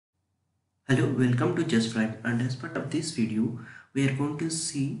Hello, welcome to Just Right, and as part of this video we are going to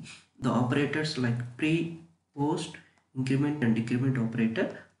see the operators like pre, post, increment and decrement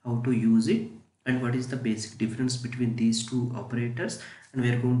operator, how to use it and what is the basic difference between these two operators, and we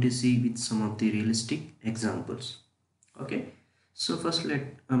are going to see with some of the realistic examples. Okay, so first let's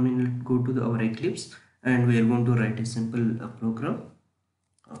go to our Eclipse and we are going to write a simple program.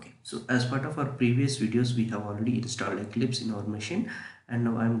 Okay, so as part of our previous videos we have already installed Eclipse in our machine, and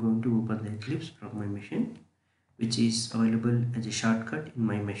now I'm going to open the Eclipse from my machine, which is available as a shortcut in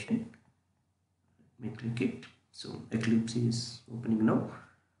my machine. Let me click it. So Eclipse is opening now.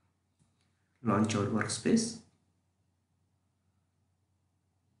 Launch our workspace.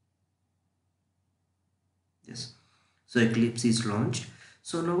 Yes, so Eclipse is launched.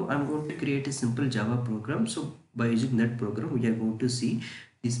 So now I'm going to create a simple Java program. So by using that program we are going to see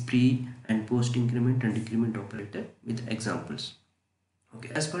this pre and post increment and decrement operator with examples. Okay,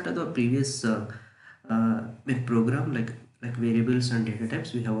 as part of the previous program, like variables and data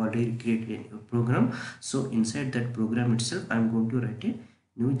types, we have already created a program. So inside that program itself I'm going to write a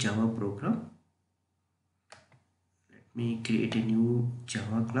new Java program. Let me create a new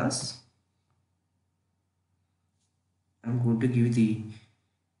Java class. I'm going to give the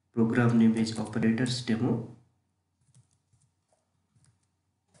program name as operators demo.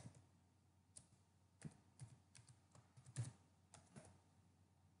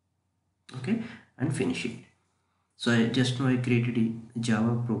 Okay, and finish it. So I created a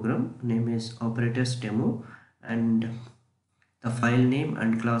Java program name is operators demo, and the file name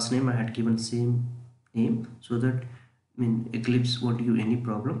and class name I had given same name, so that Eclipse won't give any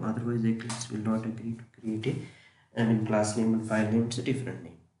problem. Otherwise Eclipse will not agree to create a class name and file name, it's a different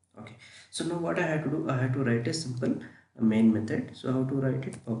name. Okay, so now what I had to do, I had to write a simple main method. So how to write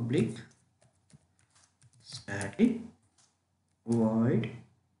it? Public static void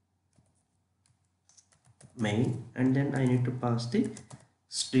main, and then I need to pass the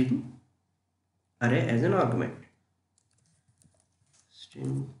string array as an argument.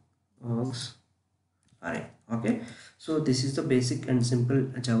 String args array. Okay, so this is the basic and simple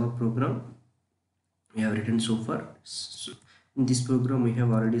Java program we have written so far. So in this program we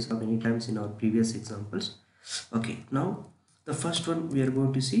have already saw many times in our previous examples. Okay, now the first one we are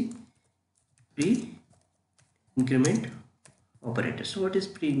going to see pre increment operator. So what is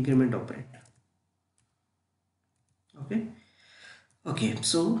pre increment operator? Okay,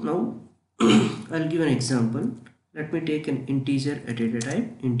 so now I'll give an example. Let me take an integer, a data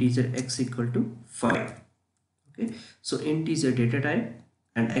type, integer x equal to 5. Okay, so int is a data type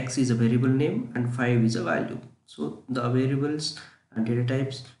and x is a variable name and 5 is a value. So the variables and data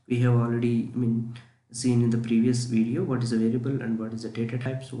types we have already seen in the previous video, what is a variable and what is a data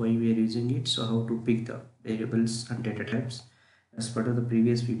type, so why we are using it, so how to pick the variables and data types. As part of the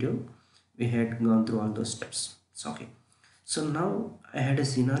previous video we had gone through all those steps. So okay, so now I had a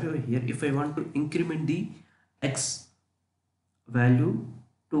scenario here. If I want to increment the x value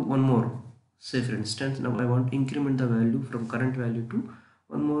to one more, say for instance now I want to increment the value from current value to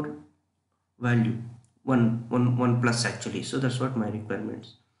one more value, one plus actually. So that's what my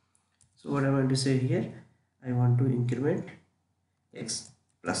requirements. So what I want to say here, I want to increment x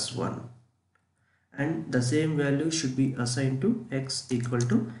plus 1, and the same value should be assigned to x equal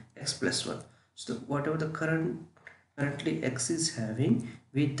to x plus 1. So whatever the currently x is having,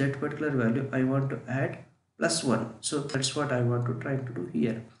 with that particular value I want to add plus 1. So that's what I want to try to do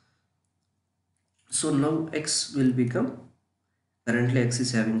here. So now x will become, currently x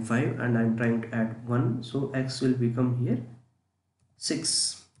is having 5 and I'm trying to add 1, so x will become here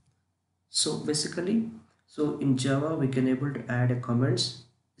 6. So basically, so in Java we can able to add a comments,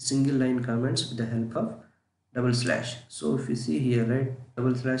 single line comments with the help of double slash. So if you see here, right,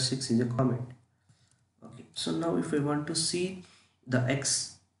 double slash 6 is a comment. Okay, so now if I want to see the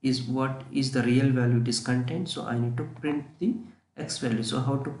x is what is the real value it is contained, so I need to print the x value. So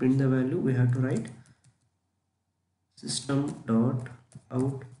how to print the value? We have to write system dot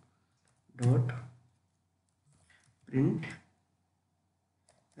out dot print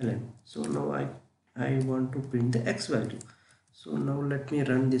ln. So now I want to print the x value. So now let me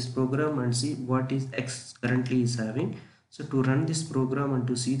run this program and see what is x currently is having. So to run this program and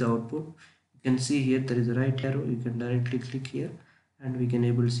to see the output, you can see here there is a right arrow, you can directly click here and we can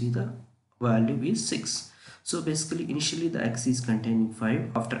able to see the value is 6. So basically initially the x is containing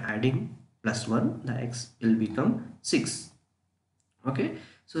 5, after adding plus 1 the x will become 6. Okay,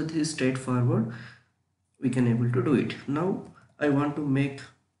 so this is straightforward, we can able to do it. Now I want to make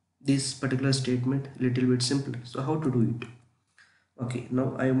this particular statement a little bit simpler. So how to do it? Okay,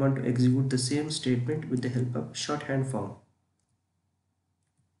 now I want to execute the same statement with the help of shorthand form.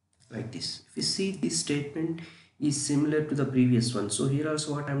 like this. If you see, this statement is similar to the previous one. So here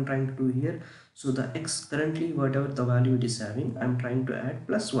also what I'm trying to do here, so the x currently whatever the value it is having, I'm trying to add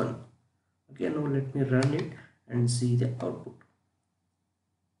 +1. Okay, now let me run it and see the output.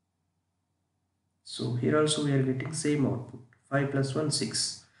 So here also we are getting same output, 5 + 1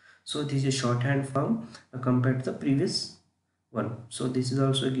 6. So this is a shorthand form compared to the previous one. So this is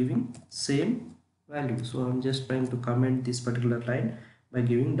also giving same value. So I'm just trying to comment this particular line by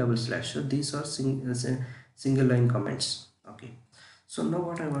giving double slash. So these are single line comments. Okay, so now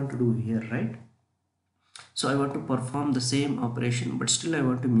what I want to do here, right? So I want to perform the same operation, but still I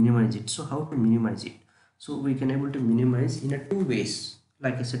want to minimize it. So how to minimize it? So we can able to minimize in a two ways,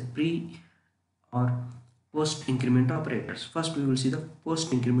 like I said, pre or post increment operators. First we will see the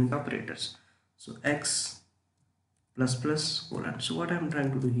post increment operators. So x plus plus colon. So what I am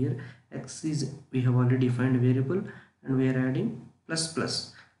trying to do here, x is, we have already defined a variable and we are adding plus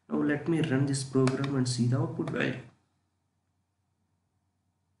plus. Now let me run this program and see the output value,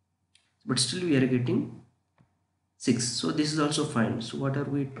 but still we are getting 6. So this is also fine. So what are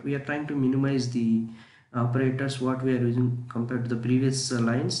we are trying to minimize the operators what we are using compared to the previous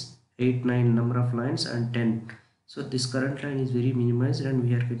lines, 8 9 number of lines and 10. So this current line is very minimized and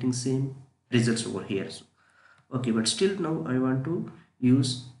we are getting same results over here. So, okay, but still now I want to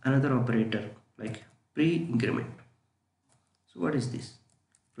use another operator like pre increment. So what is this?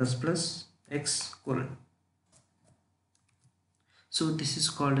 Plus plus x colon. So this is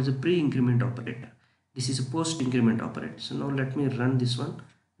called as a pre increment operator. This is a post increment operator. So now let me run this one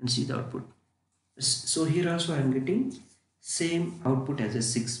and see the output. So here also I am getting same output as a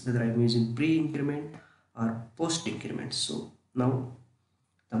 6, whether I am using pre increment or post increment. So now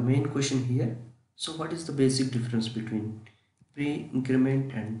the main question here, so what is the basic difference between pre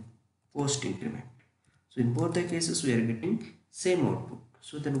increment and post increment? So in both the cases we are getting same output.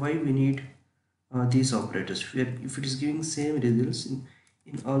 So then why we need these operators? If it is giving same results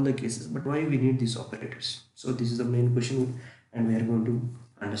in all the cases, but why we need these operators? So this is the main question and we are going to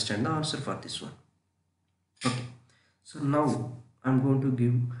understand the answer for this one. Okay, so now I'm going to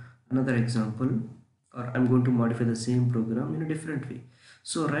give another example, or I'm going to modify the same program in a different way.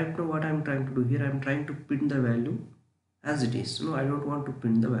 So right now what I'm trying to do here, I'm trying to print the value as it is. No, I don't want to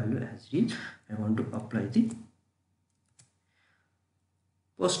print the value as it is. I want to apply the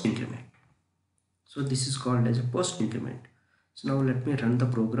post increment. So this is called as a post increment. So now let me run the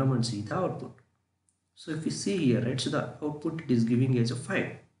program and see the output. So if you see here, right, so the output it is giving as a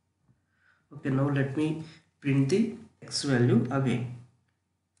 5. Okay, now let me print the x value again.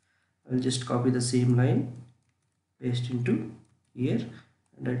 I'll just copy the same line, paste into here,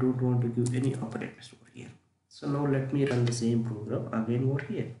 and I don't want to give any operators over here. So now let me run the same program again over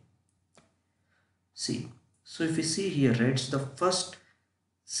here. See, so if you see here, right, so the first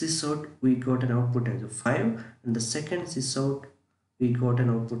sysout we got an output as a 5 and the second sysout we got an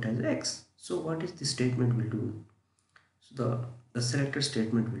output as x. So what is this statement will do? So the selector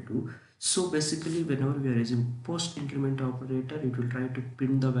statement will do. So basically whenever we are using post increment operator, it will try to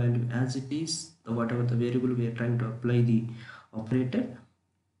print the value as it is, whatever the variable we are trying to apply the operator.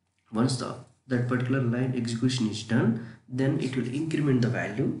 Once that particular line execution is done, then it will increment the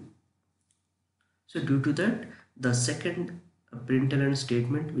value. So due to that, the second println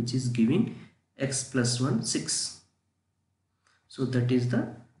statement which is giving x plus 1 6. So that is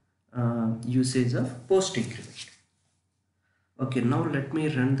the usage of post increment. Okay, now let me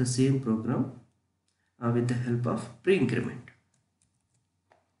run the same program with the help of pre increment.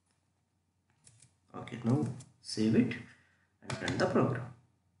 Okay, now save it and run the program.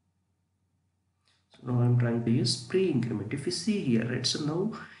 So now I'm trying to use pre increment. If you see here, right, so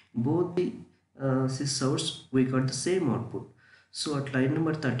now both the sysouts we got the same output. So at line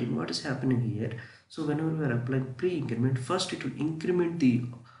number 13, what is happening here? So whenever we are applying pre increment, first it will increment the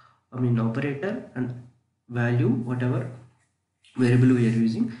operator and value whatever variable we are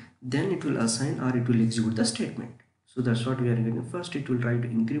using, then it will assign or it will execute the statement. So that's what we are getting. First it will try to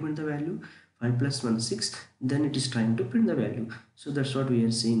increment the value 5 plus 1 6, then it is trying to print the value. So that's what we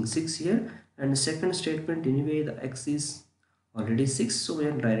are seeing 6 here, and the second statement anyway the x is already 6, so we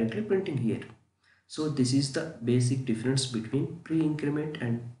are directly printing here. So this is the basic difference between pre increment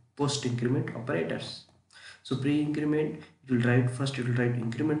and post increment operators. So pre increment, it will try first it will try to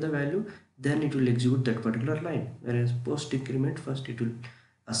increment the value, then it will execute that particular line, whereas post increment first it will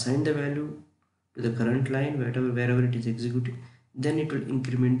assign the value to the current line wherever it is executing, then it will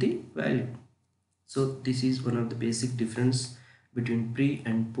increment the value. So this is one of the basic difference between pre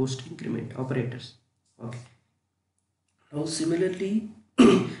and post increment operators. Okay, now similarly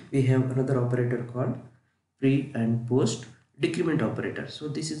we have another operator called pre and post decrement operator. So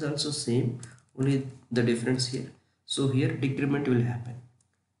this is also same, only the difference here. So here decrement will happen.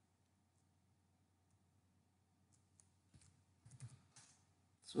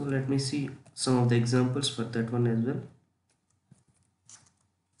 So let me see some of the examples for that one as well.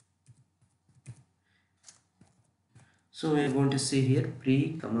 So we are going to say here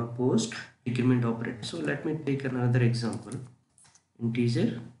pre, post decrement operator. So let me take another example.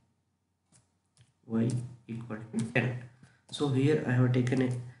 Integer y equal to 10. So here I have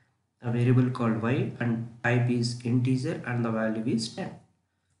taken a variable called y and type is integer and the value is 10.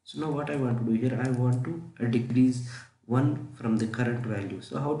 So now what I want to do here, I want to decrease 1 from the current value.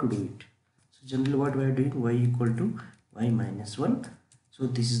 So how to do it? So generally what we are doing, y equal to y minus 1. So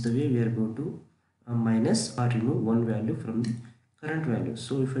this is the way we are going to minus or remove one value from the current value.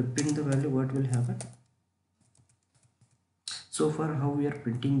 So if I print the value, what will happen? So far how we are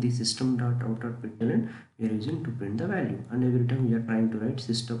printing the system.out.println, we are using to print the value, and every time we are trying to write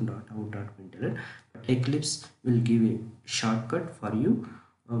system.out.println, but Eclipse will give a shortcut for you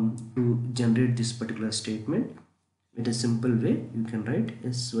to generate this particular statement. With a simple way, you can write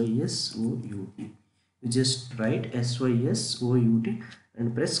sysout. You just write sysout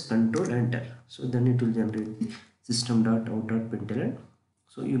and press Ctrl Enter. So then it will generate the system.out.println.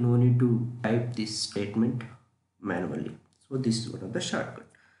 So you no need to type this statement manually. So this is one of the shortcut.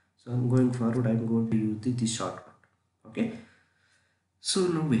 So I'm going forward, I'm going to use this shortcut. Okay. So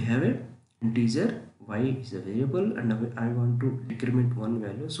now we have a integer, y is a variable, and I want to decrement one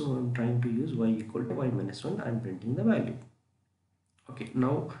value. So I'm trying to use y equal to y minus 1. I'm printing the value. Okay.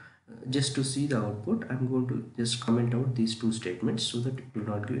 Now just to see the output, I'm going to just comment out these two statements so that it will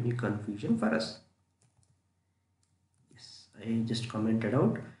not give any confusion for us. Yes, I just commented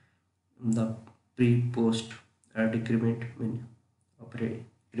out the pre-post decrement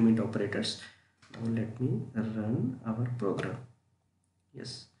operators. Now let me run our program.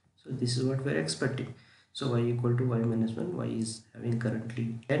 Yes, so this is what we are expecting. So y equal to y minus 1, y is having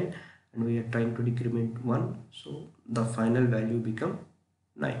currently 10 and we are trying to decrement 1, so the final value become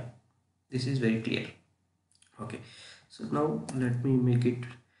 9. This is very clear. Okay, so now let me make it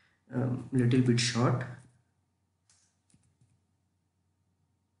little bit short.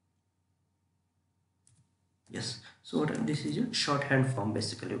 Yes, so this is a shorthand form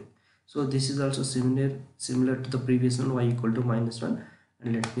basically. So this is also similar to the previous one, y equal to minus 1,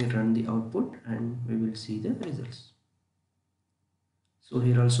 and let me run the output and we will see the results. So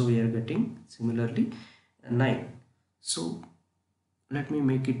here also we are getting similarly 9. So let me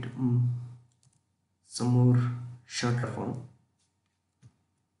make it some more shorter form.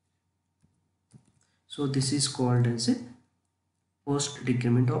 So this is called as a post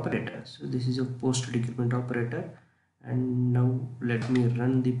decrement operator. So this is a post decrement operator, and now let me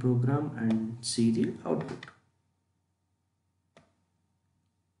run the program and see the output.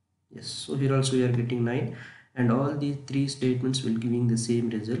 Yes, so here also we are getting 9, and all these three statements will giving the same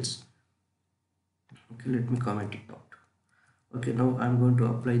results. Okay, let me comment it out. Okay, now I'm going to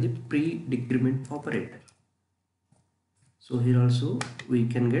apply the pre decrement operator. So here also we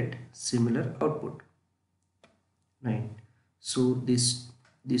can get similar output 9. So this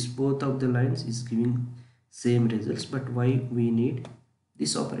both of the lines is giving same results, but why we need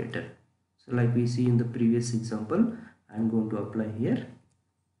this operator? So like we see in the previous example, I'm going to apply here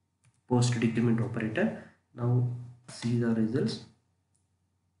post decrement operator. Now see the results.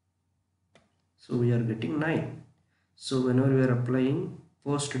 So we are getting 9. So whenever we are applying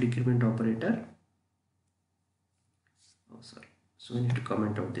post decrement operator, so we need to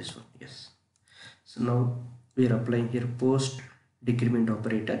comment out this one. Yes, so now we are applying here post decrement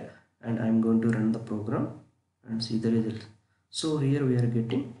operator, and I'm going to run the program and see the result. So here we are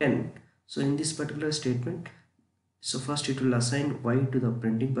getting 10. So in this particular statement, so first it will assign y to the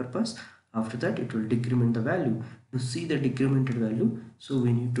printing purpose. After that it will decrement the value. To see the decremented value, so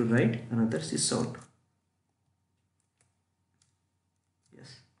we need to write another sysout.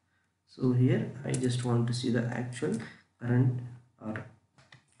 Yes, so here I just want to see the actual current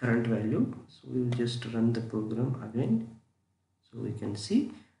value. So we will just run the program again. So we can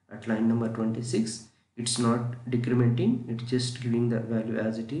see at line number 26, it's not decrementing, it's just giving the value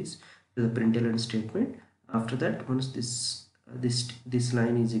as it is to the println statement. After that, once this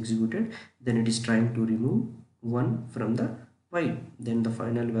line is executed, then it is trying to remove 1 from the y, then the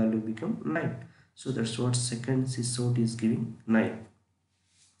final value become 9. So that's what second sysout is giving 9.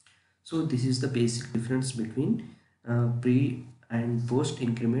 So this is the basic difference between pre and post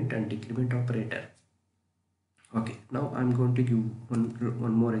increment and decrement operator. Okay, now I'm going to give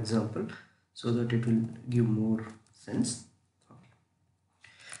one more example so that it will give more sense. Okay.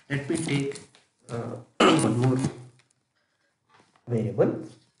 Let me take one more variable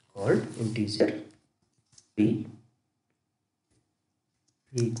called integer p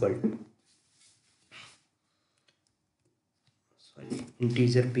equal to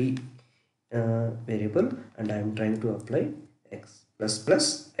integer p variable, and I am trying to apply x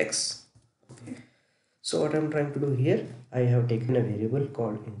plus x. Okay. So what I am trying to do here, I have taken a variable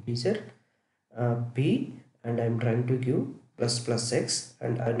called integer p, and I am trying to give plus x,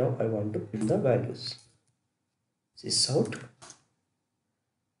 and I now I want to print the values. This out.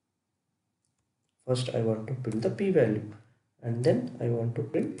 First I want to print the p value, and then I want to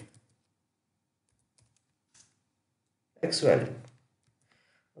print x value.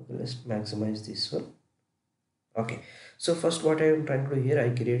 Okay, let's maximize this one. Okay, so first what I am trying to do here, I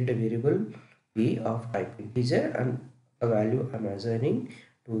created a variable p of type integer, and a value I am assigning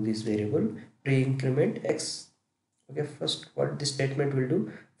to this variable pre increment x. Okay, first what this statement will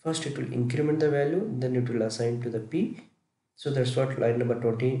do, first it will increment the value, then it will assign to the p. So that's what line number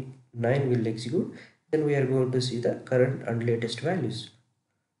 29 will execute. Then we are going to see the current and latest values.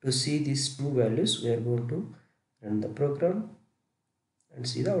 To see these two values, we are going to run the program and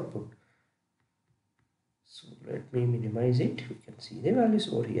see the output. So let me minimize it. We can see the values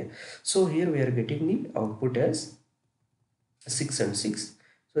over here. So here we are getting the output as 6 and 6.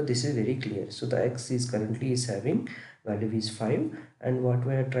 So this is very clear. So the x is currently is having value is 5, and what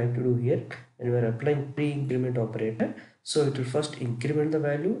we are trying to do here, when we are applying pre increment operator, so it will first increment the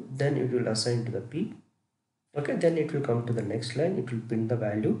value, then it will assign to the p. Okay, then it will come to the next line, it will print the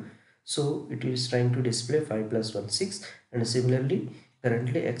value. So it is trying to display 5 plus 1 6, and similarly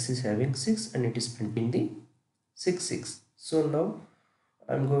currently x is having 6 and it is printing the 6 6. So now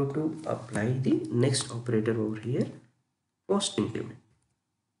I'm going to apply the next operator over here, post increment.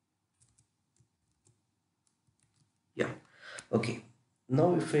 Yeah, okay.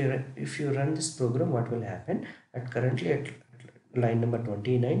 Now if you run this program, what will happen, at currently at line number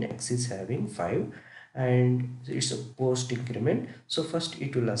 29, x is having 5 and it's a post increment. So first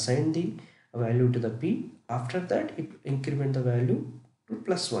it will assign the value to the p, after that it will increment the value to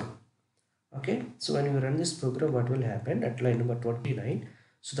plus 1. Okay, so when you run this program, what will happen at line number 29,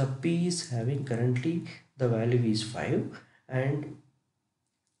 so the p is having currently the value is 5, and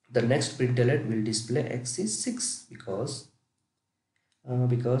the next println will display x is 6 because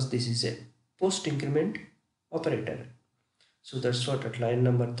this is a post increment operator. So that's what at line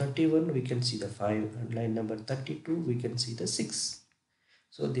number 31 we can see the 5, and line number 32 we can see the 6.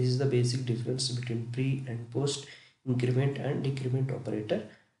 So this is the basic difference between pre and post increment and decrement operator.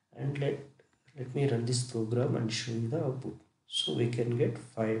 And let me run this program and show you the output. So we can get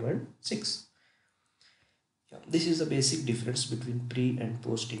 5 and 6. Yeah, this is the basic difference between pre and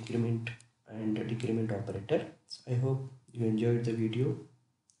post increment and decrement operator. So I hope you enjoyed the video,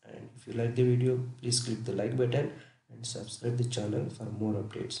 and if you like the video, please click the like button and subscribe the channel for more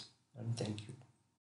updates, and thank you.